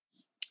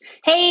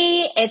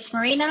Hey, it's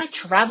Marina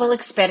Travel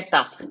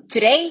Experta.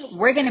 Today,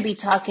 we're going to be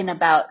talking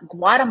about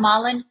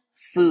Guatemalan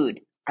food.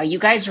 Are you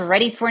guys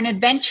ready for an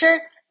adventure?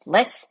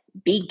 Let's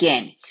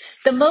begin.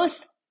 The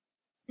most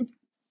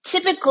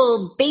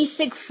typical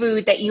basic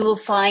food that you will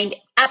find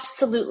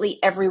absolutely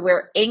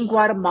everywhere in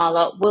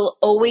Guatemala will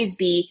always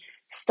be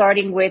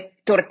starting with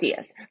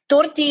tortillas.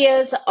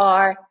 Tortillas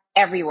are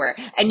everywhere,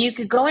 and you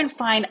could go and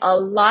find a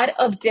lot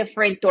of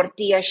different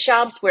tortilla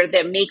shops where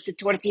they make the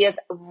tortillas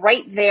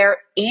right there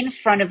in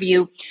front of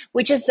you,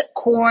 which is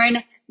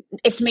corn.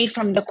 It's made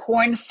from the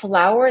corn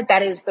flour.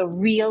 That is the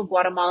real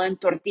Guatemalan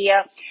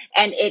tortilla,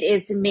 and it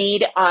is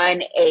made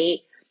on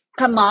a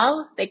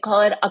Comal, they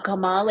call it a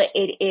comal.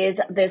 It is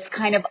this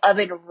kind of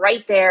oven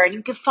right there, and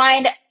you can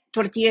find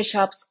tortilla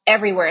shops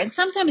everywhere. And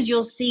sometimes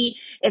you'll see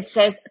it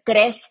says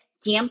tres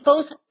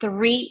tiempos,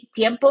 three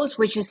tiempos,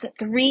 which is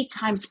three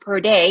times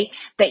per day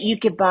that you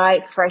could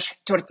buy fresh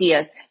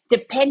tortillas.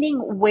 Depending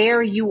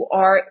where you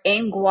are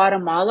in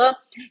Guatemala,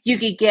 you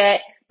could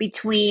get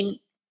between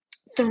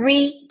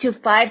 3 to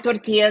 5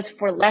 tortillas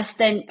for less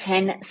than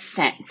 10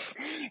 cents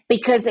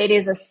because it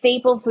is a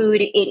staple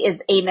food. It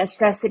is a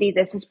necessity.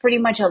 This is pretty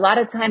much a lot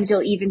of times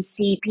you'll even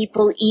see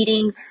people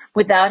eating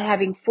without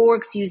having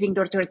forks, using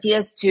their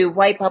tortillas to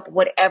wipe up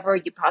whatever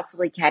you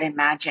possibly can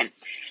imagine.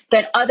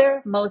 The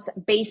other most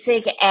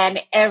basic and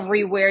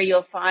everywhere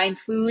you'll find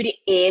food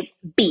is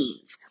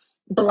beans.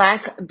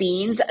 Black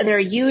beans. They're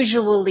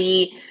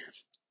usually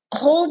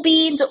whole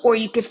beans, or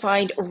you could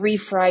find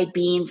refried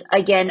beans.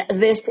 Again,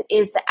 this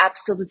is the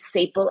absolute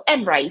staple.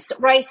 And rice.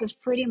 Rice is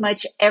pretty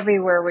much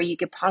everywhere where you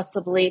could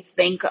possibly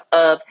think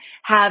of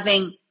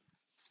having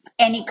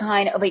any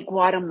kind of a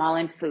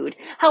Guatemalan food.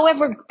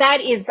 However,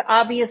 that is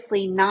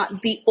obviously not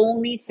the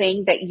only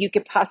thing that you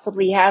could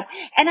possibly have.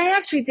 And I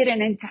actually did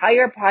an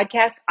entire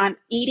podcast on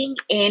eating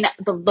in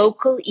the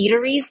local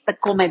eateries, the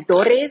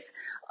comedores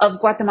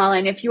of Guatemala.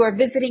 And if you are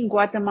visiting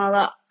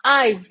Guatemala,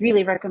 I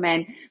really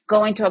recommend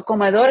going to a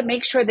comedor.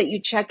 Make sure that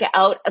you check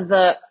out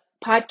the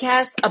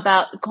podcast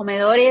about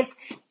comedores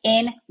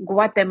in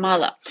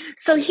Guatemala.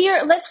 So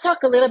here, let's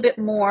talk a little bit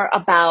more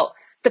about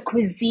the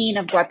cuisine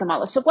of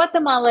Guatemala. So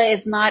Guatemala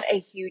is not a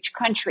huge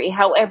country.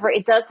 However,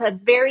 it does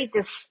have very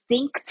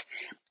distinct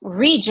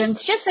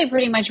regions. Just like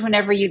pretty much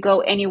whenever you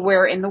go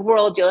anywhere in the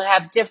world, you'll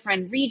have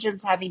different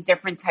regions having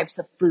different types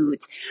of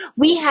foods.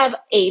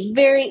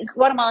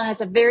 Guatemala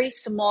has a very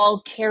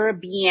small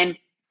Caribbean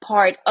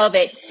part of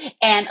it,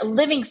 and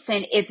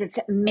Livingston is its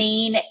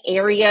main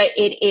area.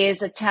 It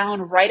is a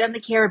town right on the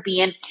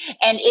Caribbean,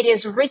 and it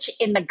is rich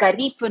in the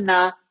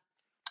Garifuna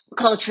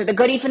culture. The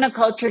Garifuna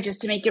culture,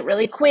 just to make it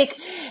really quick,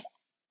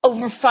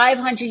 over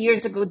 500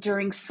 years ago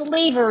during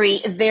slavery,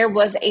 there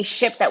was a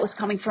ship that was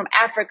coming from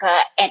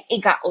Africa and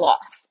it got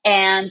lost.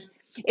 And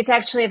it's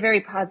actually a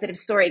very positive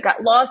story. It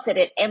got lost at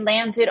it and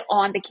landed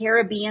on the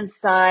Caribbean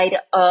side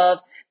of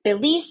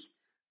Belize,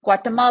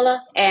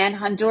 Guatemala, and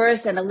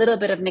Honduras, and a little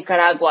bit of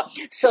Nicaragua.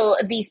 So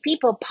these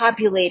people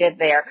populated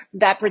there,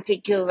 that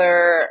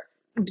particular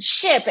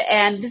ship,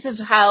 and this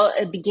is how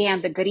it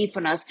began, the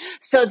Garifunas.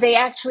 So they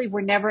actually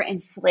were never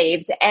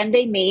enslaved, and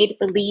they made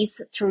Belize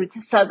through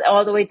to south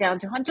all the way down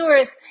to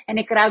Honduras and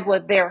Nicaragua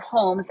their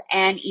homes,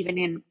 and even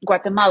in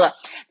Guatemala.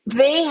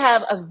 They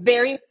have a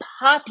very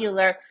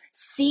popular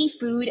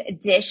seafood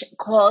dish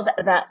called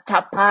the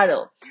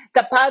tapado.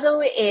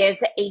 Tapado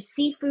is a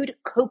seafood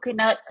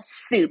coconut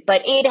soup,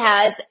 but it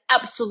has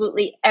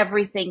absolutely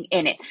everything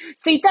in it.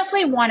 So you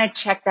definitely want to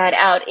check that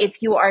out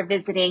if you are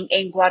visiting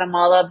in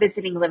Guatemala.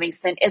 Visiting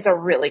Livingston is a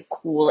really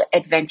cool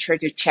adventure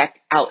to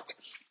check out.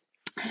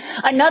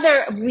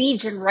 Another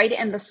region right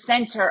in the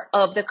center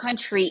of the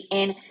country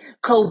in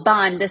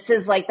Coban. This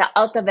is like the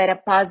Alta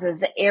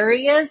Verapaz's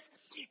areas.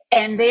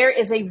 And there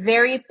is a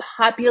very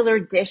popular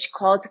dish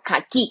called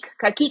caquic.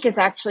 Caquic is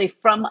actually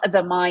from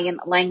the Mayan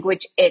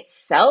language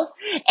itself.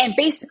 And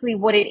basically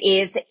what it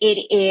is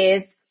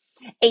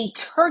a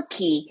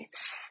turkey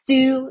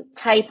stew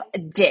type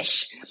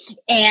dish.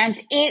 And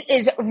it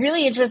is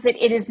really interesting.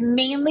 It is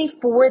mainly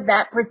for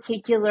that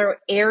particular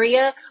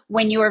area.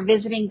 When you are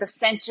visiting the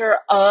center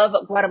of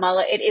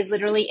Guatemala, it is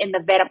literally in the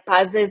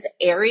Verapazes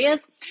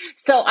areas.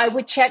 So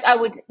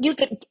you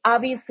could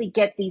obviously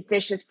get these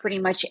dishes pretty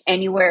much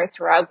anywhere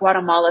throughout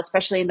Guatemala,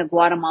 especially in the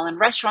Guatemalan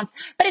restaurants.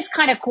 But it's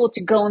kind of cool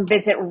to go and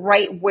visit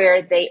right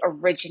where they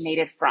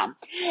originated from.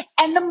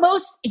 And the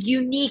most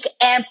unique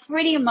and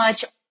pretty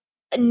much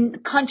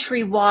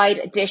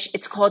countrywide dish,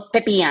 it's called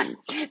pepian.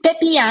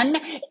 Pepian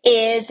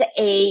is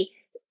a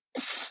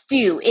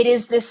stew. It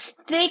is this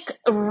thick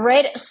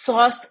red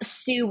sauced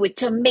stew with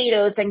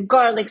tomatoes and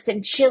garlics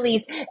and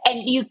chilies.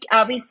 And you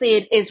obviously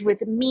it is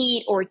with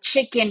meat or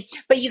chicken,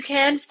 but you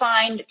can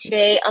find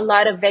today a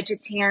lot of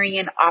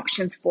vegetarian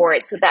options for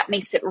it. So that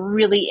makes it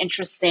really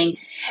interesting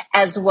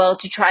as well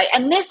to try.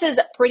 And this is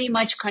pretty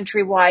much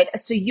countrywide,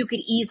 so you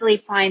could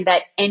easily find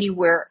that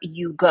anywhere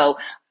you go.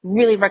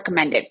 Really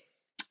recommend it.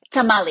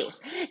 Tamales.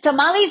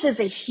 Tamales is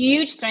a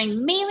huge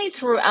thing, mainly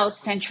throughout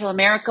Central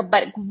America,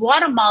 but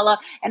Guatemala,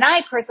 and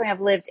I personally have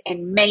lived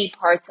in many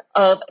parts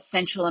of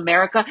Central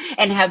America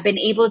and have been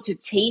able to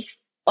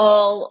taste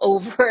all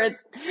over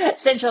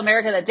Central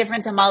America, the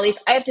different tamales.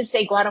 I have to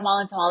say,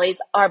 Guatemalan tamales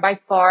are by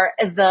far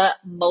the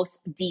most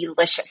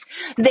delicious.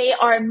 They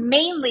are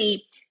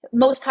mainly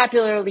most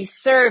popularly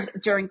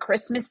served during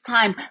Christmas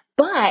time,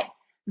 but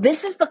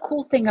this is the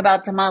cool thing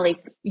about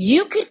tamales.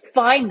 You could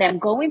find them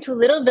going through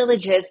little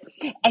villages,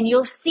 and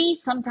you'll see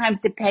sometimes,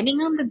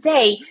 depending on the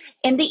day,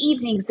 in the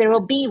evenings, there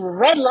will be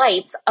red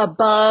lights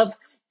above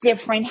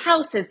different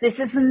houses. This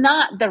is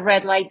not the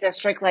red light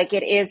district like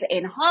it is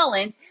in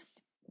Holland.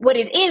 What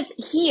it is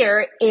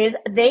here is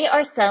they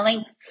are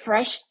selling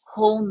fresh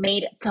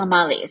homemade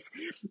tamales.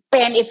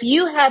 And if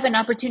you have an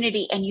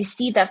opportunity and you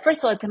see that,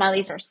 first of all,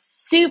 tamales are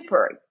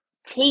super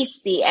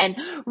tasty and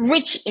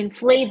rich in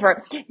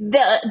flavor.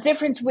 The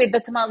difference with the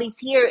tamales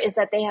here is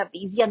that they have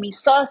these yummy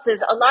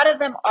sauces. A lot of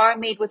them are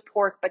made with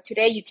pork, but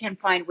today you can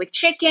find with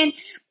chicken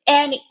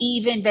and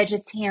even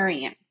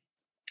vegetarian.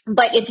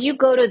 But if you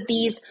go to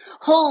these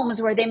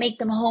homes where they make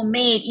them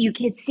homemade, you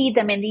can see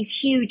them in these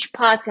huge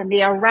pots and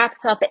they are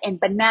wrapped up in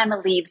banana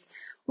leaves.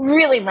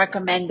 Really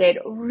recommended.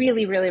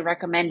 Really, really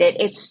recommended.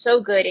 It's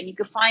so good. And you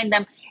can find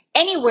them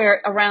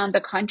anywhere around the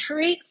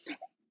country.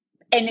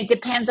 And it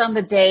depends on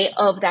the day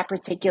of that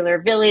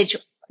particular village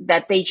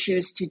that they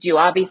choose to do.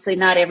 Obviously,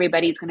 not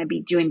everybody's going to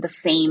be doing the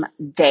same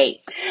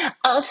day.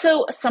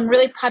 Also, some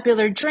really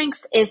popular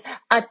drinks is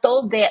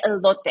atol de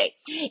elote.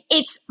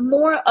 It's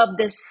more of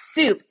the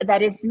soup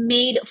that is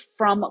made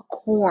from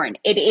corn.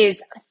 It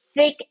is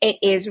thick. It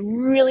is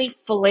really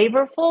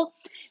flavorful,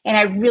 and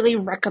I really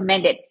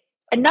recommend it.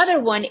 Another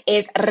one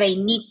is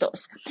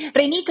reinitos.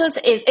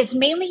 Reinitos is it's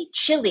mainly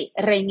chili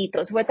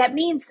reinitos. What that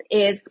means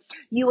is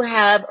you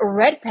have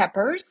red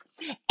peppers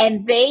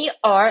and they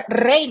are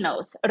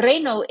reinos.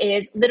 Reino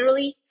is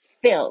literally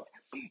filled.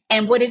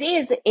 And what it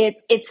is,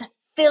 it's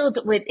filled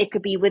with, it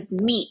could be with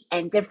meat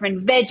and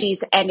different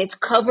veggies, and it's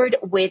covered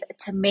with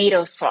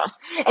tomato sauce.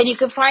 And you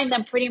can find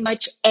them pretty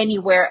much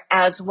anywhere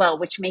as well,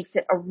 which makes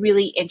it a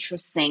really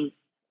interesting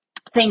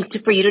thing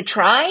for you to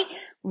try.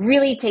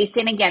 Really tasty.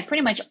 And again,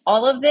 pretty much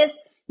all of this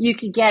you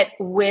can get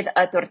with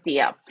a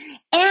tortilla.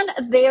 And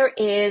there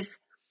is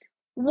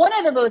one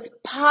of the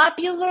most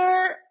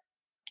popular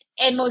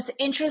and most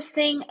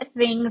interesting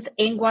things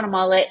in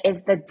Guatemala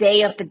is the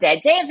Day of the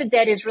Dead. Day of the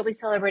Dead is really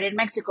celebrated in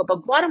Mexico,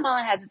 but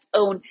Guatemala has its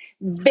own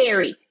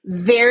very,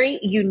 very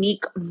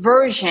unique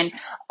version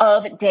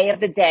of Day of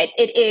the Dead.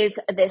 It is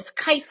this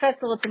kite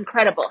festival. It's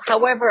incredible.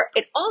 However,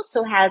 it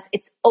also has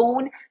its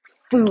own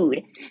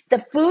food.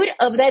 The food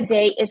of that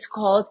day is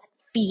called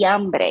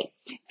fiambre.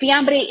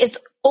 Fiambre is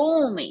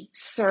only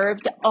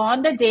served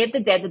on the Day of the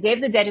Dead. The Day of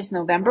the Dead is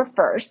November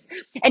 1st,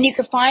 and you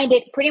can find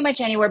it pretty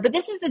much anywhere. But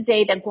this is the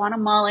day that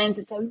Guatemalans,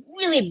 it's a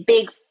really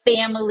big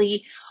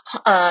family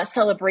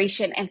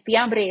celebration, and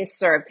fiambre is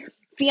served.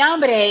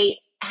 Fiambre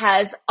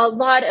has a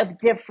lot of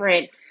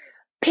different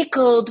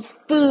pickled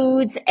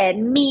foods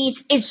and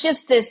meats. It's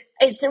just this,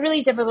 it's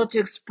really difficult to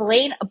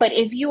explain. But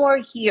if you are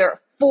here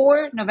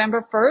for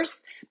November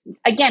 1st,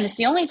 again, it's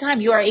the only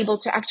time you are able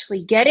to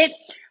actually get it.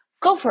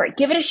 Go for it.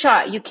 Give it a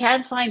shot. You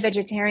can find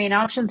vegetarian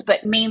options,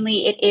 but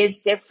mainly it is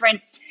different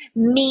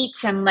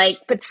meats and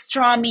like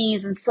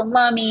pastrami's and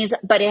salamis,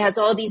 but it has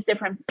all these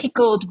different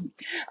pickled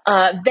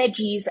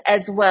veggies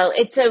as well.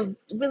 It's a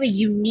really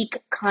unique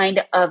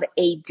kind of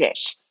a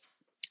dish.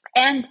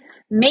 And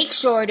make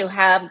sure to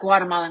have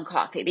Guatemalan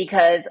coffee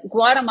because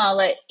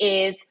Guatemala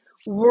is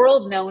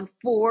world known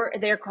for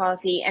their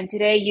coffee. And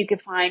today you can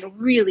find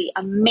really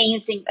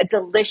amazing,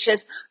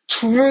 delicious,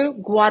 true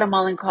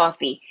Guatemalan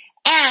coffee.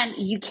 And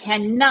you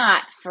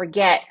cannot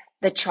forget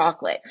the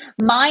chocolate.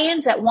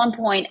 Mayans at one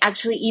point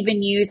actually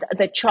even used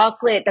the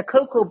chocolate, the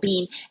cocoa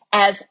bean,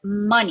 as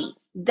money.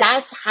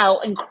 That's how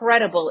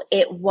incredible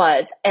it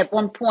was at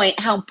one point,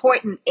 how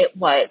important it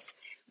was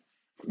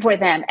for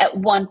them at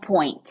one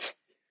point.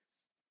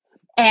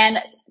 And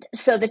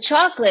so the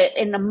chocolate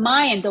in the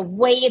Mayan, the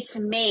way it's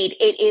made,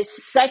 it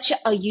is such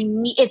a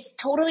unique, it's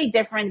totally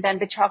different than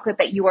the chocolate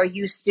that you are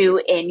used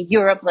to in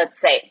Europe, let's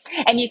say.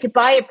 And you could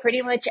buy it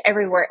pretty much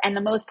everywhere. And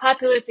the most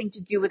popular thing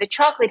to do with the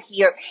chocolate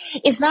here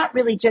is not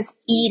really just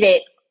eat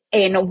it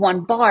in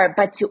one bar,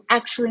 but to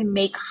actually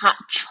make hot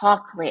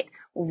chocolate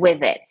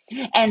with it.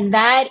 And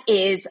that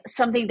is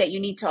something that you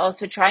need to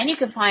also try. And you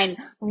can find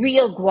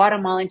real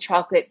Guatemalan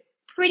chocolate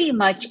pretty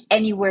much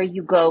anywhere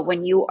you go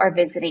when you are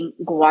visiting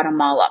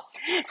Guatemala.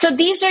 So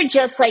these are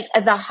just like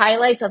the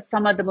highlights of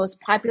some of the most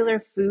popular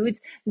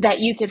foods that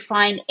you could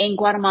find in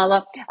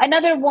Guatemala.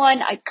 Another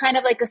one, I kind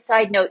of like a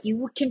side note,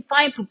 you can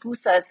find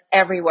pupusas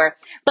everywhere,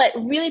 but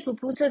really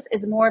pupusas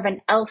is more of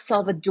an El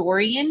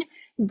Salvadorian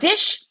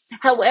dish.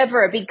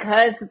 However,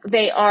 because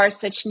they are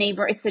such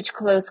such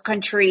close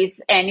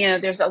countries,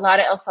 and there's a lot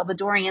of El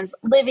Salvadorians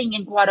living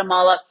in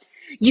Guatemala,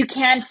 you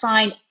can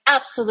find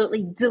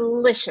absolutely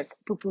delicious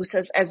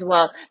pupusas as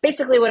well.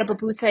 Basically, what a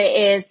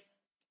pupusa is,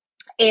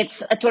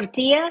 it's a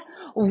tortilla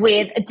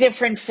with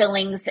different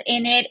fillings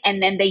in it,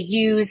 and then they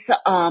use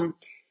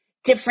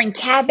different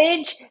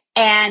cabbage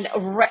and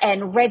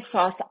red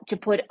sauce to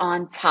put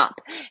on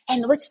top.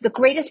 And what's the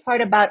greatest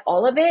part about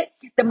all of it?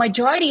 The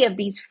majority of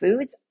these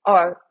foods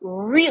are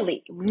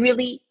really,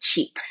 really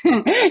cheap.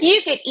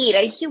 You could eat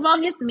a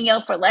humongous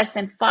meal for less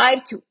than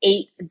 $5 to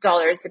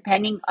 $8,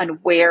 depending on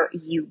where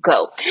you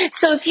go.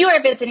 So if you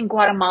are visiting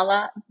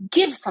Guatemala,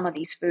 give some of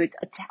these foods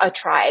a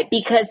try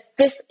because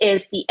this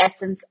is the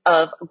essence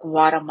of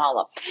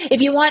Guatemala.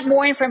 If you want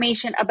more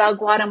information about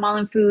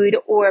Guatemalan food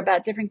or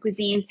about different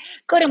cuisines,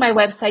 go to my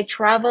website,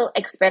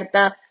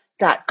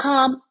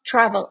 travelexperta.com,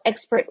 travel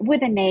expert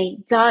with an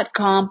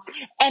A.com.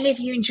 And if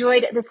you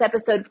enjoyed this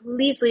episode,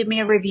 please leave me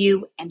a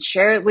review and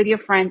share it with your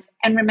friends.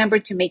 And remember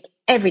to make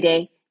every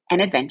day an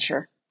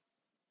adventure.